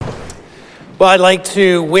Well, I'd like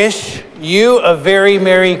to wish you a very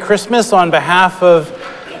Merry Christmas on behalf of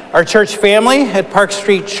our church family at Park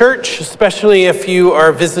Street Church, especially if you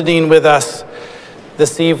are visiting with us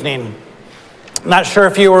this evening. I'm not sure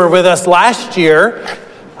if you were with us last year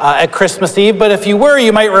at Christmas Eve, but if you were,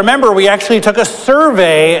 you might remember we actually took a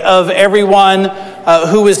survey of everyone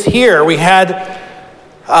who was here. We had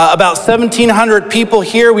about 1,700 people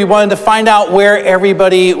here. We wanted to find out where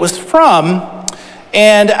everybody was from.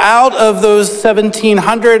 And out of those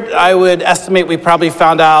 1,700, I would estimate we probably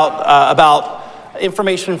found out about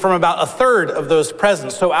information from about a third of those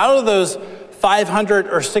present. So out of those 500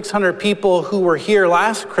 or 600 people who were here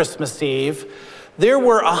last Christmas Eve, there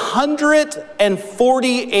were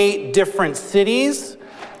 148 different cities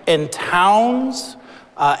and towns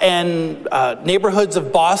and neighborhoods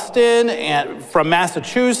of Boston and from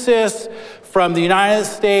Massachusetts, from the United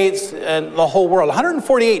States and the whole world.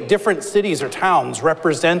 148 different cities or towns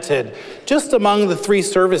represented just among the three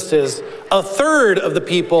services, a third of the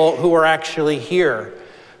people who were actually here.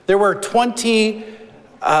 There were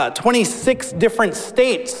 26 different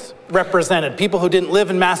states represented, people who didn't live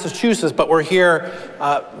in Massachusetts but were here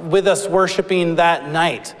with us worshiping that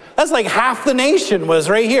night. That's like half the nation was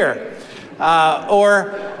right here.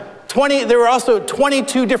 There were also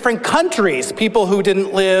 22 different countries, people who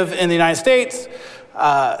didn't live in the United States.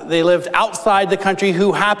 They lived outside the country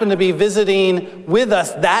who happened to be visiting with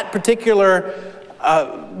us that particular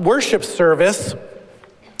worship service.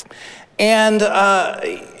 And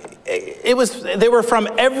they were from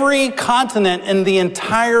every continent in the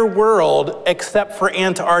entire world except for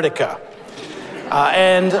Antarctica.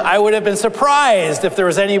 And I would have been surprised if there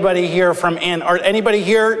was anybody here from Antarctica. Anybody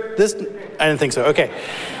here? I didn't think so. Okay.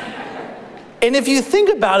 And if you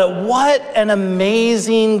think about it, what an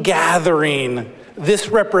amazing gathering this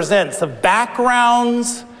represents of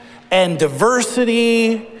backgrounds and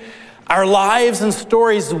diversity. Our lives and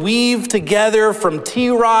stories weave together from tea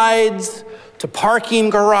rides to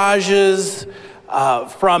parking garages,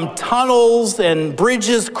 from tunnels and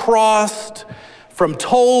bridges crossed, from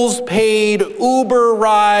tolls paid, Uber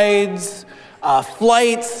rides,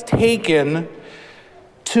 flights taken,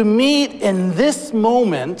 to meet in this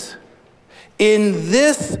moment in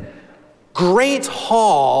this great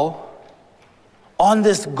hall on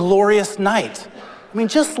this glorious night. I mean,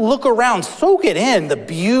 just look around, soak it in, the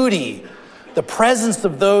beauty, the presence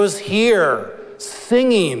of those here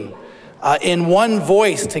singing in one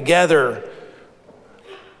voice together.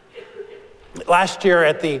 Last year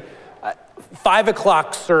at the 5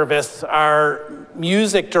 o'clock service, our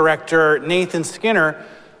music director, Nathan Skinner,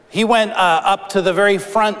 he went up to the very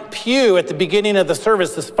front pew at the beginning of the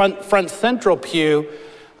service, this front central pew,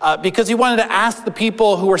 because he wanted to ask the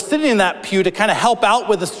people who were sitting in that pew to kind of help out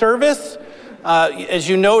with the service. As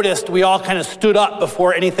you noticed, we all kind of stood up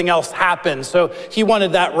before anything else happened. So he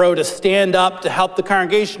wanted that row to stand up to help the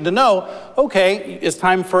congregation to know, okay, it's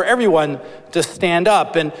time for everyone to stand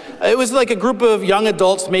up. And it was like a group of young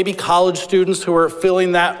adults, maybe college students, who were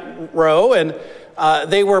filling that row, and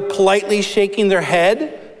they were politely shaking their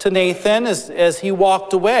head to Nathan as he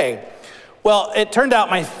walked away. Well, it turned out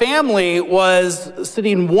my family was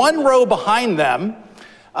sitting one row behind them,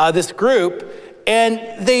 this group, and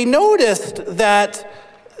they noticed that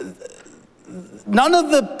none of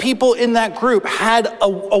the people in that group had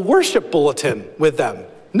a worship bulletin with them.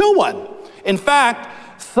 No one. In fact,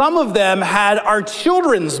 some of them had our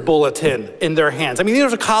children's bulletin in their hands. I mean,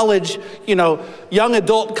 these are college, young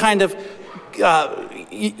adult kind of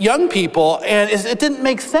young people, and it didn't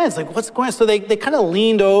make sense. Like, what's going on? So they kind of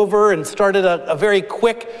leaned over and started a very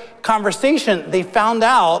quick conversation. They found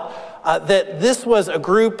out that this was a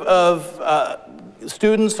group of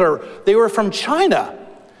students, or they were from China.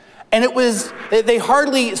 And they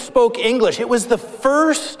hardly spoke English. It was the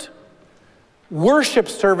first worship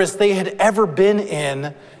service they had ever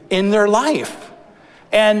been in their life.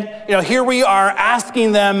 And here we are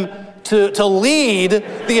asking them to lead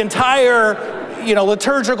the entire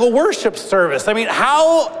liturgical worship service. I mean,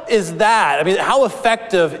 how is that? I mean, how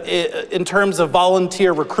effective in terms of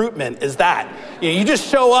volunteer recruitment is that? You just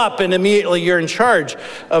show up and immediately you're in charge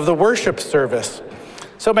of the worship service.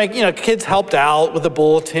 So my kids helped out with the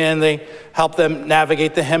bulletin. They helped them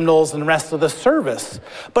navigate the hymnals and the rest of the service.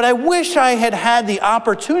 But I wish I had had the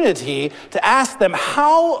opportunity to ask them,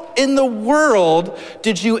 how in the world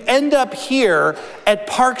did you end up here at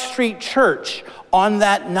Park Street Church on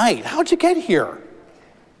that night? How'd you get here?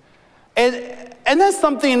 And that's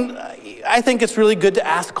something I think it's really good to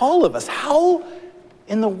ask all of us. How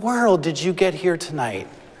in the world did you get here tonight?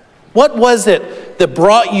 What was it that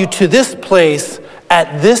brought you to this place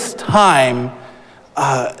at this time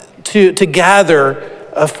to gather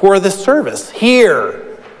for this service.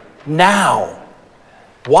 Here, now.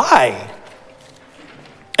 Why?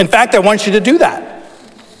 In fact, I want you to do that.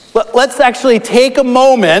 Let's actually take a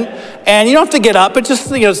moment, and you don't have to get up, but just,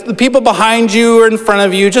 the people behind you or in front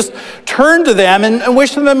of you, just turn to them and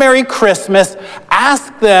wish them a Merry Christmas.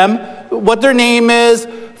 Ask them what their name is.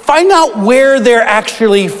 Find out where they're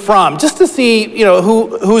actually from, just to see,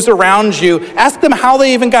 who's around you. Ask them how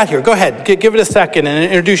they even got here. Go ahead, give it a second and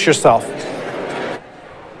introduce yourself.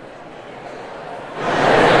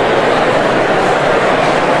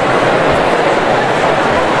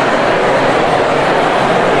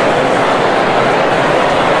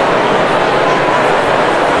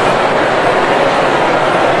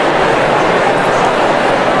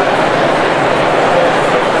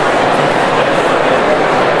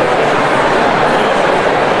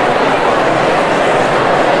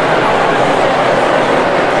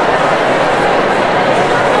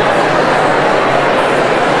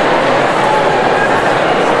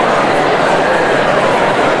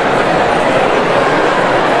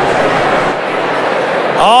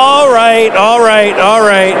 All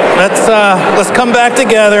right. Let's come back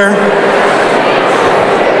together.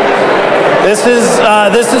 This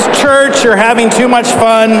is church. You're having too much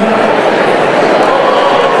fun.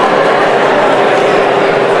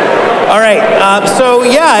 All right. So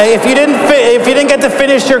if you didn't get to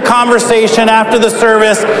finish your conversation after the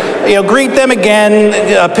service, greet them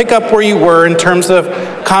again. Pick up where you were in terms of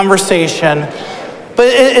conversation. But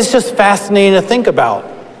it's just fascinating to think about.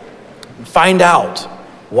 Find out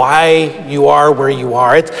why you are where you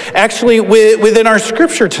are. It's actually within our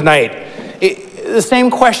scripture tonight. The same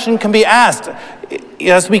question can be asked.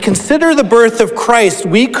 As we consider the birth of Christ,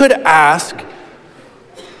 we could ask,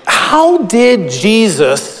 how did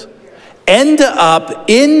Jesus end up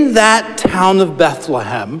in that town of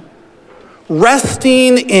Bethlehem,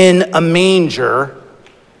 resting in a manger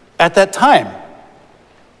at that time?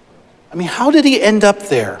 How did he end up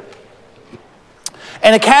there?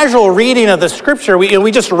 And a casual reading of the scripture, we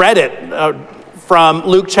just read it from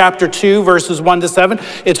Luke chapter 2, verses 1-7.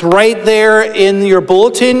 It's right there in your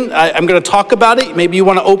bulletin. I'm going to talk about it. Maybe you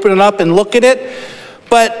want to open it up and look at it.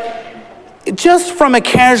 But just from a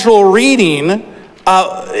casual reading,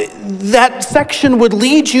 that section would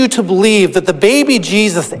lead you to believe that the baby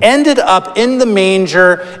Jesus ended up in the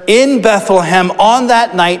manger in Bethlehem on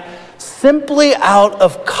that night simply out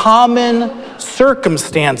of common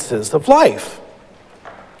circumstances of life.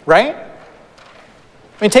 Right?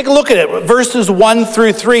 Take a look at it. Verses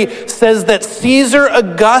 1-3 says that Caesar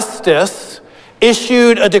Augustus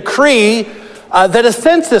issued a decree that a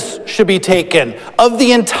census should be taken of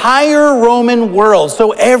the entire Roman world.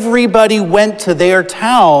 So everybody went to their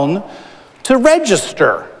town to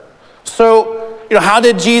register. So, how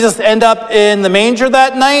did Jesus end up in the manger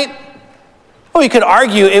that night? Well, you could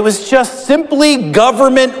argue it was just simply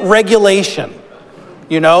government regulation.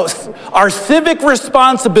 Our civic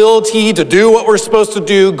responsibility to do what we're supposed to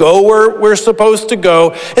do, go where we're supposed to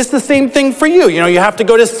go. It's the same thing for you. You have to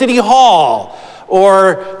go to City Hall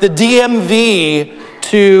or the DMV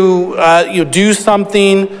to do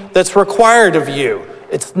something that's required of you.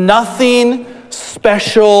 It's nothing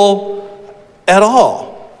special at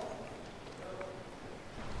all.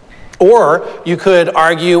 Or you could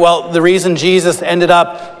argue, well, the reason Jesus ended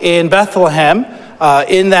up in Bethlehem,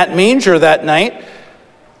 in that manger that night,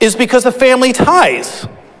 is because of family ties.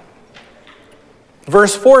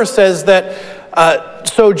 Verse 4 says that,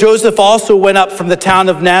 so Joseph also went up from the town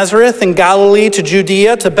of Nazareth in Galilee to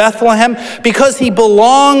Judea to Bethlehem because he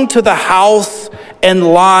belonged to the house and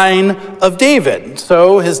line of David.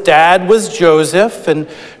 So his dad was Joseph, and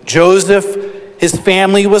Joseph, his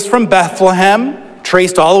family was from Bethlehem,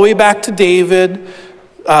 traced all the way back to David.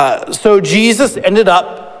 So Jesus ended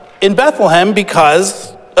up in Bethlehem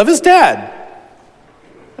because of his dad.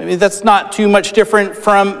 That's not too much different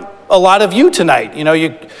from a lot of you tonight.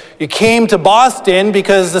 You came to Boston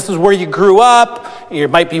because this is where you grew up. You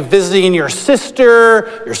might be visiting your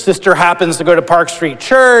sister. Your sister happens to go to Park Street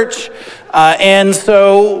Church. And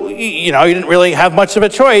so, you didn't really have much of a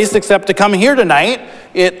choice except to come here tonight.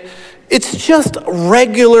 It's just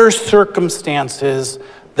regular circumstances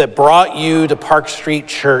that brought you to Park Street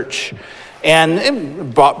Church and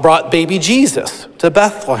it brought baby Jesus to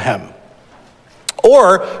Bethlehem.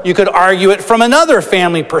 Or you could argue it from another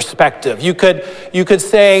family perspective. You could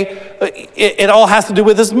say it all has to do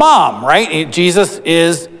with his mom, right? Jesus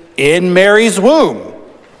is in Mary's womb.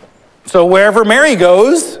 So wherever Mary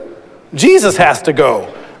goes, Jesus has to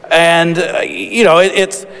go. And,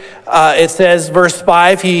 it says, verse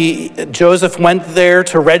 5, Joseph went there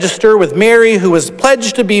to register with Mary, who was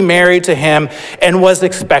pledged to be married to him and was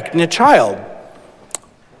expecting a child.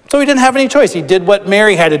 So he didn't have any choice. He did what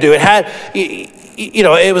Mary had to do.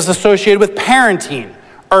 It was associated with parenting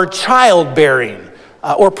or childbearing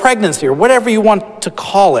or pregnancy or whatever you want to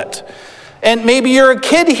call it. And maybe you're a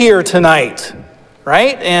kid here tonight,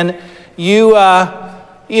 right? And you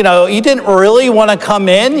didn't really want to come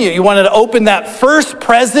in. You wanted to open that first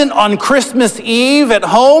present on Christmas Eve at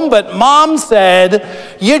home, but mom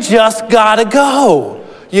said, you just gotta go.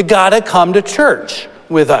 You gotta come to church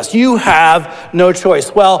with us. You have no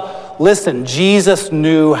choice. Well, listen, Jesus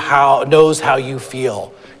knows how you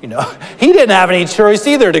feel. He didn't have any choice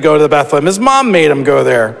either to go to Bethlehem. His mom made him go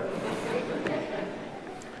there.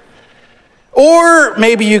 Or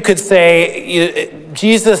maybe you could say,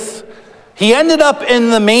 Jesus, he ended up in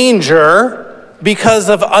the manger because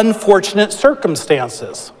of unfortunate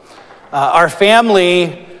circumstances. Our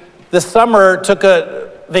family this summer took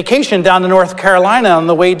a vacation down to North Carolina. On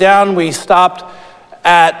the way down, we stopped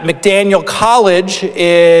at McDaniel College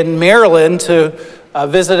in Maryland to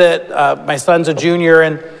visit it. My son's a junior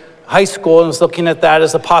in high school and was looking at that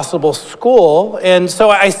as a possible school. And so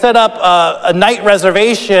I set up a night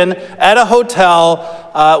reservation at a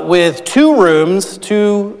hotel with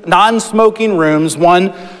two non-smoking rooms.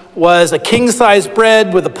 One was a king-size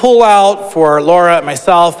bed with a pull-out for Laura and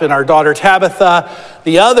myself and our daughter Tabitha.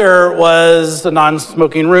 The other was a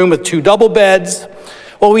non-smoking room with 2 double beds.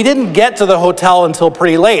 Well, we didn't get to the hotel until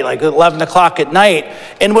pretty late, like 11 o'clock at night.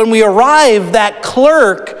 And when we arrived, that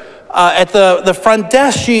clerk at the front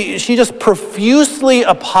desk, she just profusely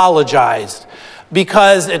apologized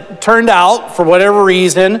because it turned out, for whatever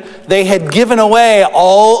reason, they had given away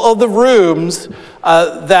all of the rooms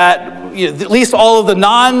at least all of the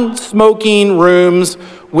non-smoking rooms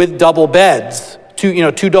with double beds,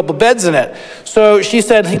 two double beds in it. So she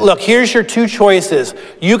said, look, here's your 2 choices.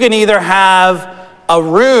 You can either have a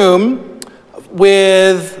room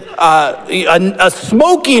with a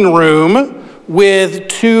smoking room with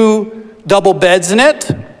 2 double beds in it,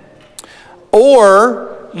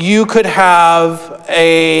 or you could have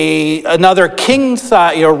another king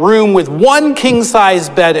size room with 1 king size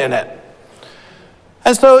bed in it.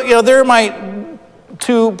 And so they're my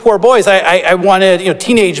 2 poor boys. I wanted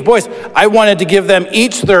teenage boys. I wanted to give them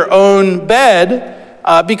each their own bed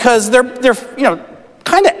because they're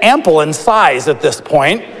kind of ample in size at this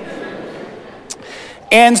point.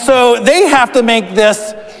 And so they have to make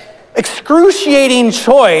this excruciating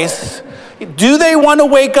choice. Do they want to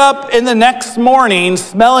wake up in the next morning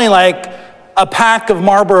smelling like a pack of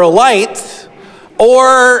Marlboro Lights,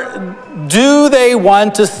 or do they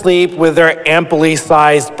want to sleep with their amply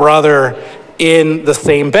sized brother in the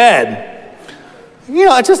same bed?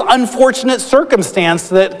 It's just unfortunate circumstance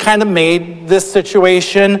that kind of made this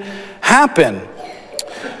situation happen.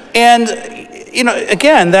 And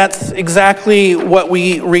again, that's exactly what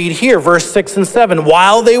we read here, verse 6 and 7.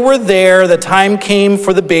 While they were there, the time came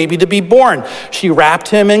for the baby to be born. She wrapped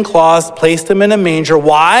him in cloths, placed him in a manger.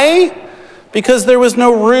 Why? Because there was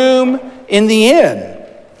no room in the inn.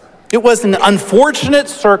 It was an unfortunate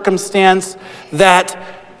circumstance that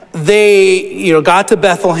they, got to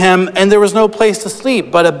Bethlehem and there was no place to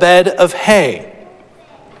sleep but a bed of hay.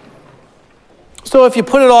 So if you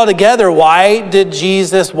put it all together, why did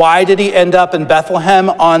he end up in Bethlehem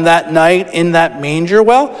on that night in that manger?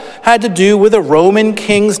 Well, it had to do with a Roman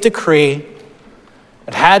king's decree.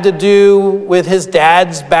 It had to do with his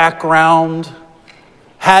dad's background,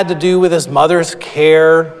 had to do with his mother's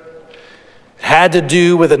care, it had to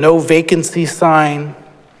do with a no vacancy sign.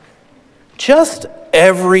 Just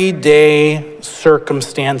everyday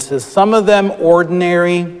circumstances, some of them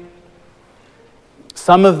ordinary,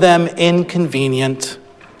 some of them inconvenient.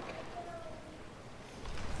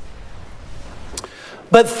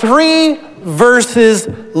 But 3 verses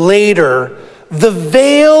later, the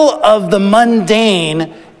veil of the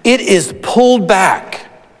mundane, it is pulled back.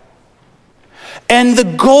 And the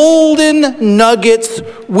golden nuggets,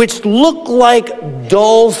 which look like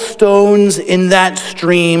dull stones in that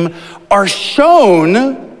stream, are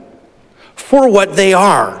shown for what they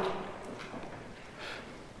are.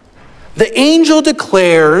 The angel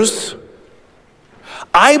declares,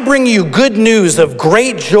 I bring you good news of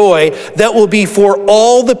great joy that will be for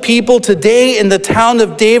all the people. Today in the town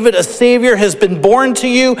of David, a Savior has been born to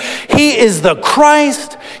you. He is the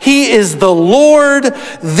Christ. He is the Lord.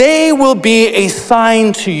 They will be a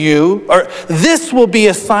sign to you, or this will be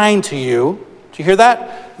a sign to you. Do you hear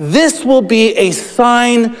that? This will be a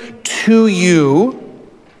sign to you.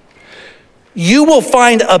 You will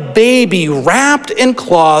find a baby wrapped in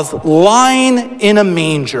cloths, lying in a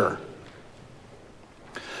manger.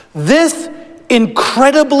 This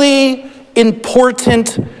incredibly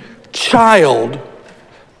important child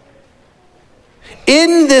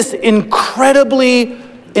in this incredibly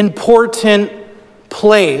important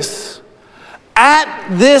place,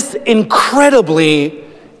 at this incredibly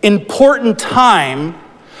important time,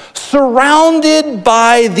 surrounded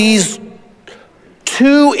by these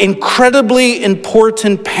two incredibly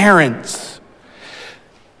important parents.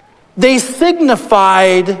 They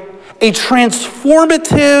signified a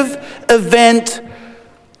transformative event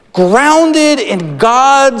grounded in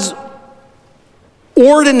God's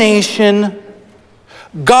ordination,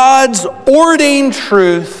 God's ordained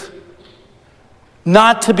truth,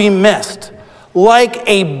 not to be missed, like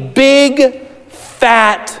a big,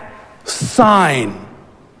 fat sign.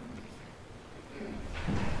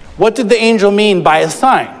 What did the angel mean by a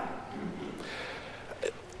sign?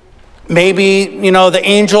 Maybe, the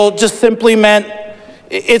angel just simply meant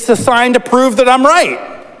it's a sign to prove that I'm right.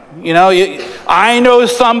 I know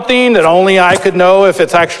something that only I could know if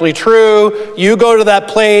it's actually true. You go to that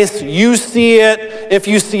place, you see it. If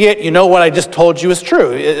you see it, you know what I just told you is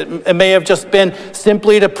true. It may have just been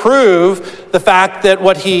simply to prove the fact that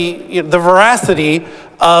the veracity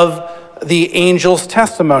of the angel's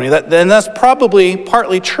testimony. Then that's probably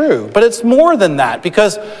partly true. But it's more than that,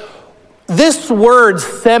 because this word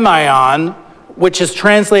semeion, which is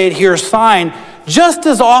translated here sign, just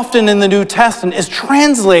as often in the New Testament is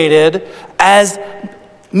translated as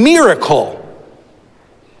miracle.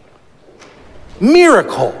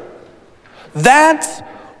 Miracle. That's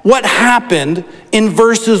what happened in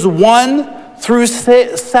verses 1 through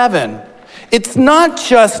 7. It's not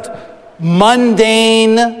just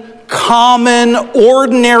mundane, common,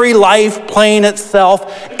 ordinary life playing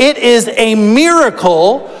itself. It is a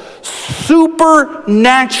miracle,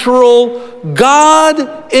 supernatural,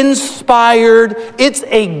 God-inspired, it's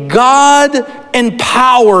a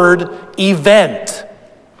God-empowered event.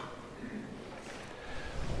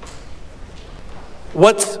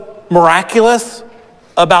 What's miraculous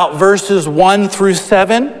about verses 1 through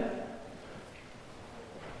 7?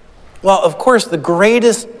 Well, of course, the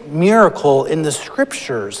greatest miracle in the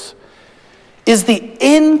scriptures is the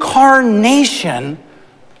incarnation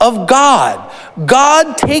of God.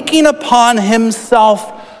 God taking upon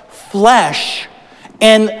himself flesh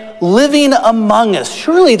and living among us.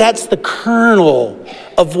 Surely that's the kernel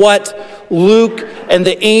of what Luke and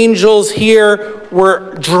the angels here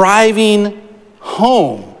were driving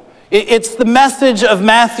home. It's the message of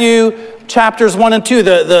Matthew chapters 1 and 2,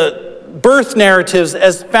 the birth narratives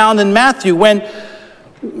as found in Matthew, when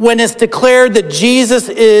it's declared that Jesus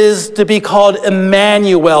is to be called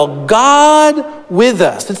Emmanuel, God with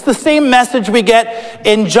us. It's the same message we get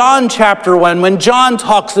in John chapter 1, when John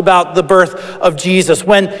talks about the birth of Jesus,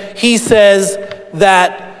 when he says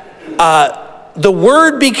that the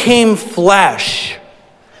Word became flesh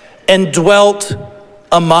and dwelt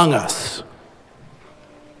among us.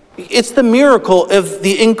 It's the miracle of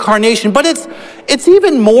the incarnation, but it's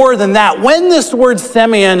even more than that. When this word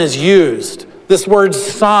semeion is used, this word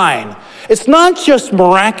sign, it's not just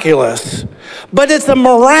miraculous, but it's a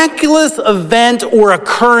miraculous event or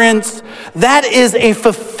occurrence that is a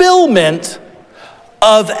fulfillment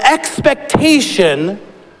of expectation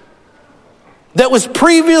that was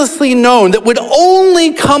previously known, that would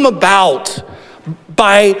only come about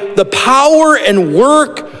by the power and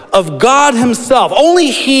work of God himself. Only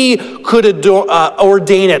he could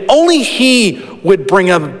ordain it. Only he would bring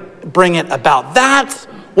it about. That's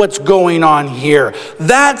what's going on here.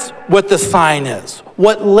 That's what the sign is.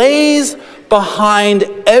 What lays behind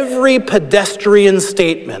every pedestrian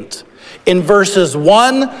statement in verses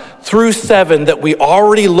 1 through 7 that we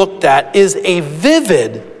already looked at is a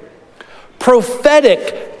vivid,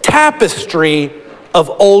 prophetic tapestry of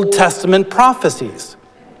Old Testament prophecies.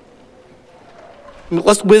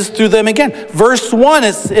 Let's whiz through them again. Verse 1,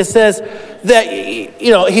 it says that,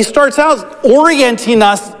 he starts out orienting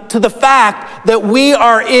us to the fact that we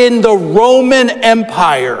are in the Roman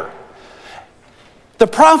Empire. The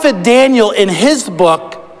prophet Daniel, in his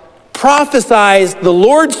book, prophesied, the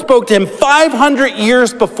Lord spoke to him 500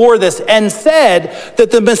 years before this and said that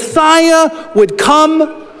the Messiah would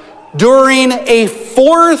come during a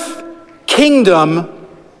fourth kingdom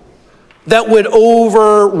that would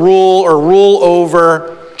rule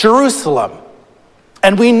over Jerusalem.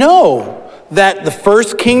 And we know that the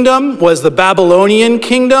first kingdom was the Babylonian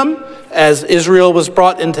kingdom, as Israel was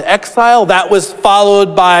brought into exile. That was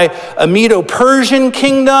followed by a Medo-Persian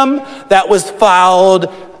kingdom. That was followed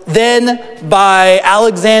then by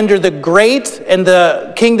Alexander the Great and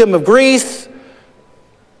the kingdom of Greece.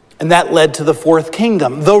 And that led to the fourth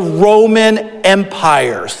kingdom, the Roman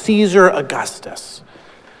Empire, Caesar Augustus.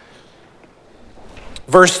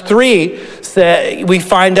 Verse 3, we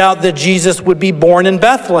find out that Jesus would be born in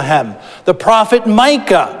Bethlehem. The prophet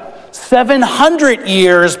Micah, 700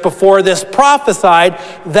 years before this, prophesied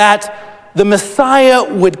that the Messiah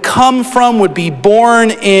would be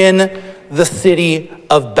born in the city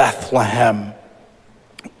of Bethlehem.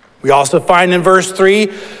 We also find in verse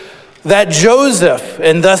 3 that Joseph,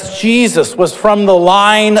 and thus Jesus, was from the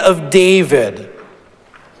line of David.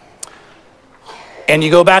 And you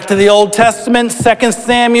go back to the Old Testament, 2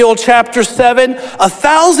 Samuel chapter 7,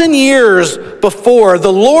 1,000 years before,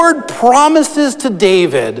 the Lord promises to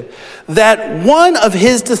David that one of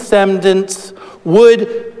his descendants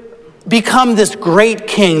would become this great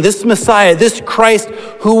king, this Messiah, this Christ,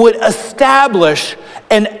 who would establish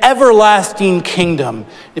an everlasting kingdom.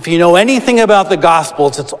 If you know anything about the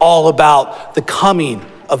Gospels, it's all about the coming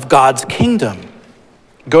of God's kingdom.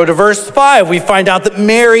 Go to verse 5, we find out that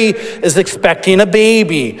Mary is expecting a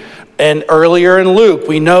baby. And earlier in Luke,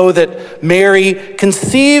 we know that Mary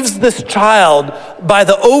conceives this child by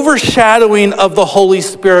the overshadowing of the Holy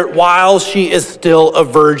Spirit while she is still a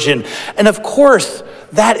virgin. And of course,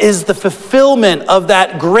 that is the fulfillment of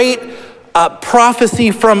that great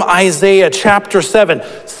prophecy from Isaiah chapter 7.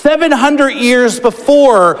 700 years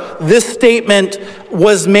before this statement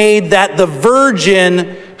was made that the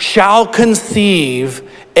virgin shall conceive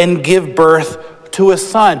and give birth to a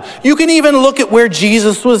son. You can even look at where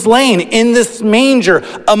Jesus was laying, in this manger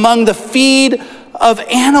among the feed of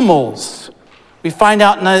animals. We find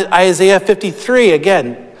out in Isaiah 53,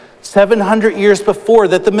 again, 700 years before,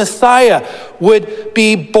 that the Messiah would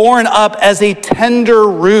be born up as a tender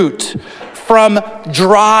root from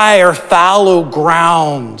dry or fallow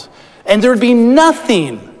ground. And there would be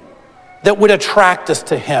nothing that would attract us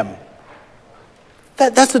to him.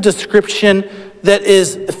 That's a description that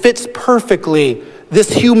fits perfectly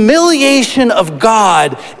this humiliation of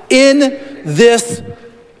God in this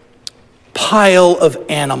pile of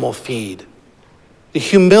animal feed. The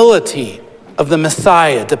humility of the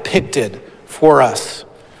Messiah depicted for us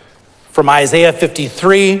from Isaiah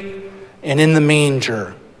 53 and in the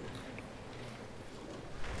manger.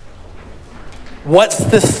 What's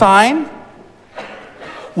the sign?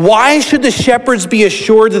 Why should the shepherds be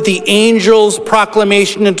assured that the angel's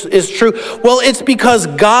proclamation is true? Well, it's because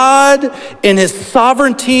God, in his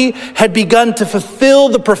sovereignty, had begun to fulfill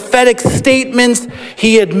the prophetic statements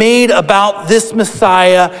he had made about this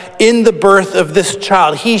Messiah in the birth of this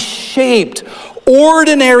child. He shaped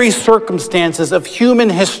ordinary circumstances of human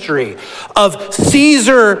history, of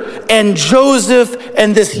Caesar and Joseph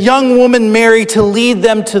and this young woman Mary, to lead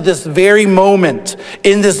them to this very moment,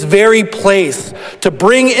 in this very place, to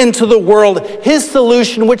bring into the world his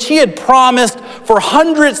solution, which he had promised for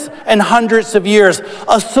hundreds and hundreds of years,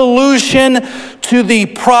 a solution to the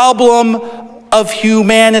problem of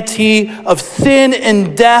humanity, of sin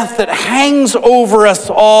and death that hangs over us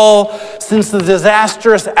all since the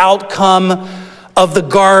disastrous outcome of the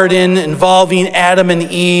garden involving Adam and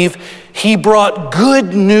Eve. He brought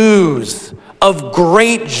good news of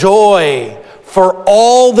great joy for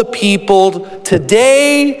all the people.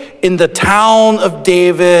 Today, in the town of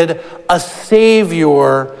David, a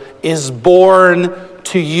Savior is born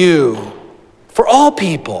to you. For all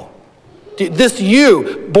people. This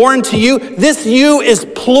you, born to you, this you is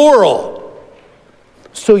plural.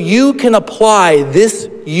 So you can apply this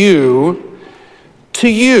you to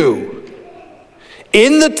you.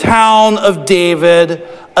 In the town of David,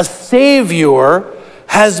 a Savior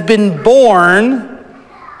has been born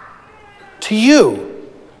to you,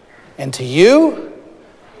 and to you,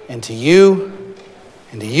 and to you,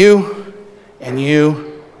 and to you, and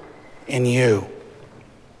you, and you.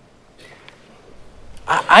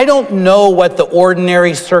 I don't know what the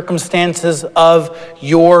ordinary circumstances of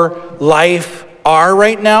your life are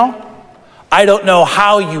right now. I don't know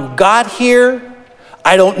how you got here.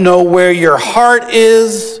 I don't know where your heart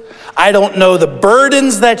is. I don't know the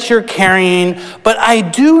burdens that you're carrying, but I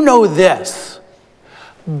do know this.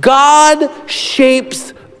 God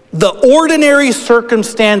shapes the ordinary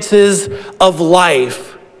circumstances of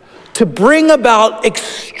life to bring about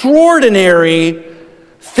extraordinary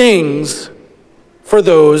things for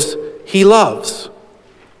those he loves.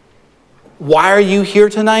 Why are you here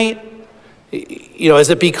tonight? Is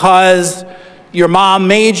it because your mom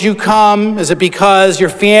made you come? Is it because your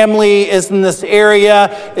family is in this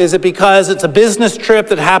area? Is it because it's a business trip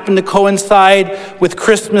that happened to coincide with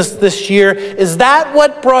Christmas this year? Is that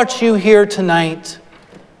what brought you here tonight?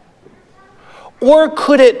 Or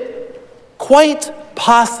could it quite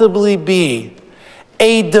possibly be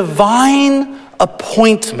a divine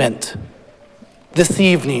appointment this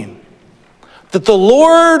evening that the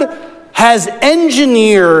Lord has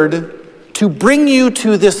engineered to bring you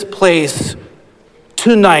to this place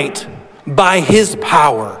tonight by his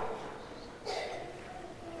power.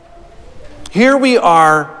 Here we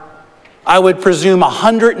are, I would presume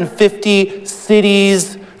 150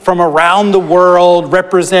 cities from around the world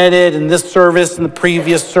represented in this service and the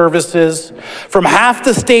previous services, from half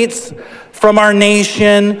the states from our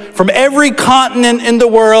nation, from every continent in the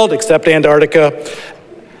world except Antarctica.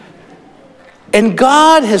 And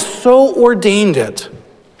God has so ordained it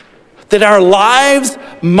that our lives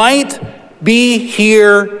might be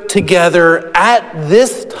here together at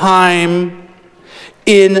this time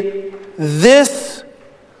in this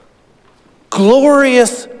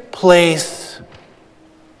glorious place,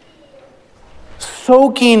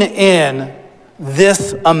 soaking in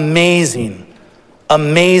this amazing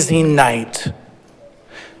night.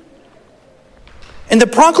 And the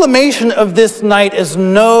proclamation of this night is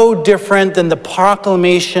no different than the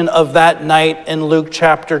proclamation of that night in Luke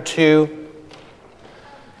chapter 2.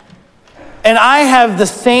 And I have the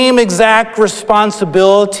same exact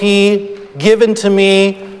responsibility given to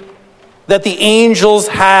me that the angels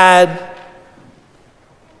had,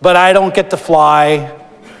 but I don't get to fly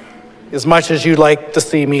as much as you'd like to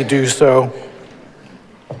see me do so.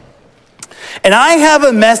 And I have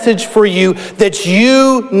a message for you that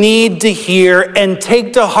you need to hear and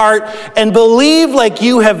take to heart and believe like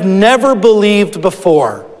you have never believed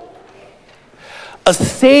before. A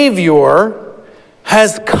Savior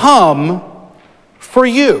has come for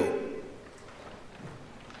you.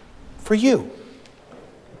 For you.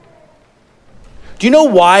 Do you know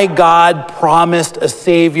why God promised a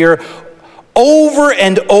Savior over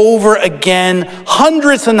and over again,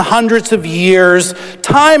 hundreds and hundreds of years,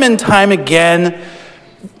 time and time again?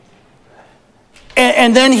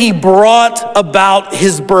 And then he brought about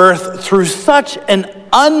his birth through such an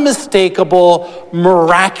unmistakable,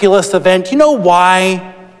 miraculous event. You know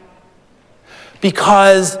why?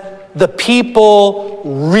 Because the people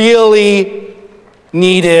really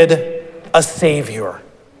needed a Savior.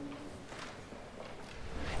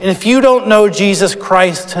 And if you don't know Jesus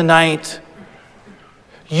Christ tonight,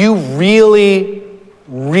 you really,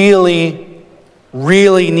 really,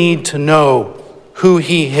 really need to know who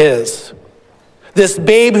he is. This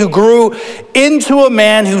babe who grew into a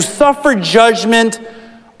man who suffered judgment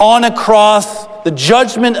on a cross, the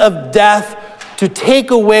judgment of death to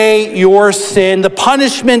take away your sin, the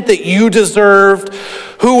punishment that you deserved,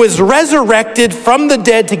 who was resurrected from the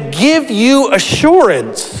dead to give you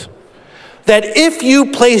assurance that if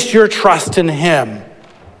you place your trust in him,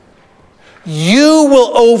 you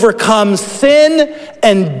will overcome sin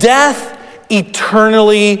and death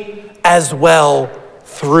eternally as well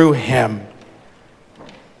through him.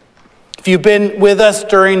 If you've been with us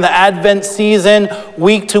during the Advent season,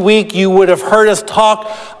 week to week, you would have heard us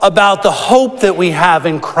talk about the hope that we have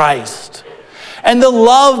in Christ and the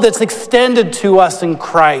love that's extended to us in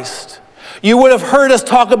Christ. You would have heard us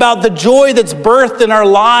talk about the joy that's birthed in our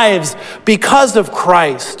lives because of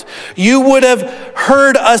Christ. You would have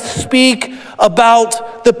heard us speak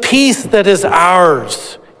about the peace that is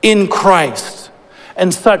ours in Christ.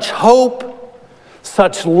 And such hope,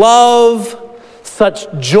 such love,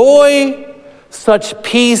 such joy, such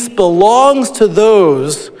peace belongs to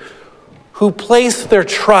those who place their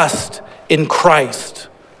trust in Christ.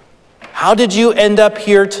 How did you end up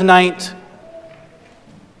here tonight?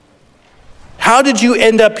 How did you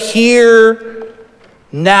end up here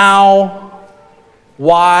now?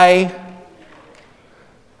 Why?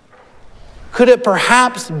 Could it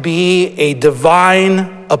perhaps be a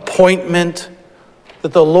divine appointment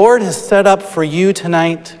that the Lord has set up for you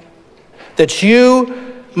tonight? That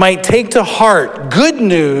you might take to heart good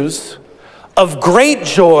news of great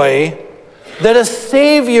joy that a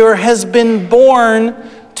Savior has been born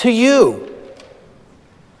to you.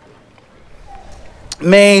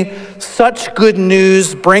 May such good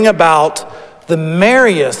news bring about the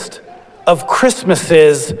merriest of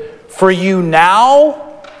Christmases for you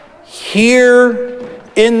now, here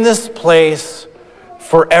in this place,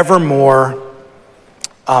 forevermore.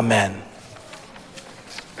 Amen.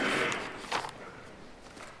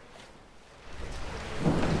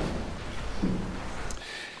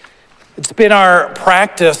 It's been our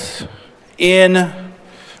practice in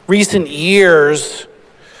recent years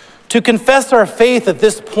to confess our faith at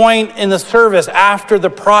this point in the service after the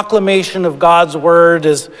proclamation of God's word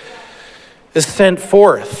is sent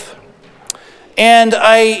forth. And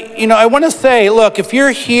I want to say, look, if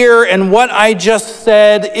you're here and what I just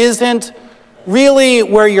said isn't really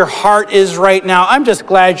where your heart is right now, I'm just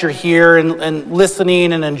glad you're here and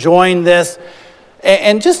listening and enjoying this.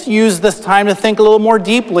 And just use this time to think a little more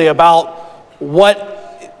deeply about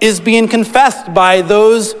what is being confessed by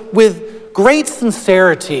those with great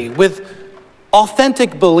sincerity, with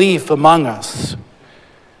authentic belief among us.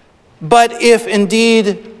 But if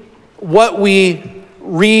indeed what we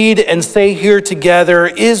read and say here together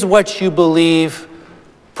is what you believe,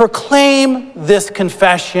 proclaim this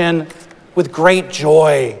confession with great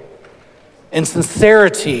joy and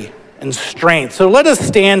sincerity and strength. So let us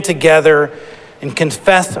stand together and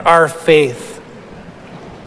confess our faith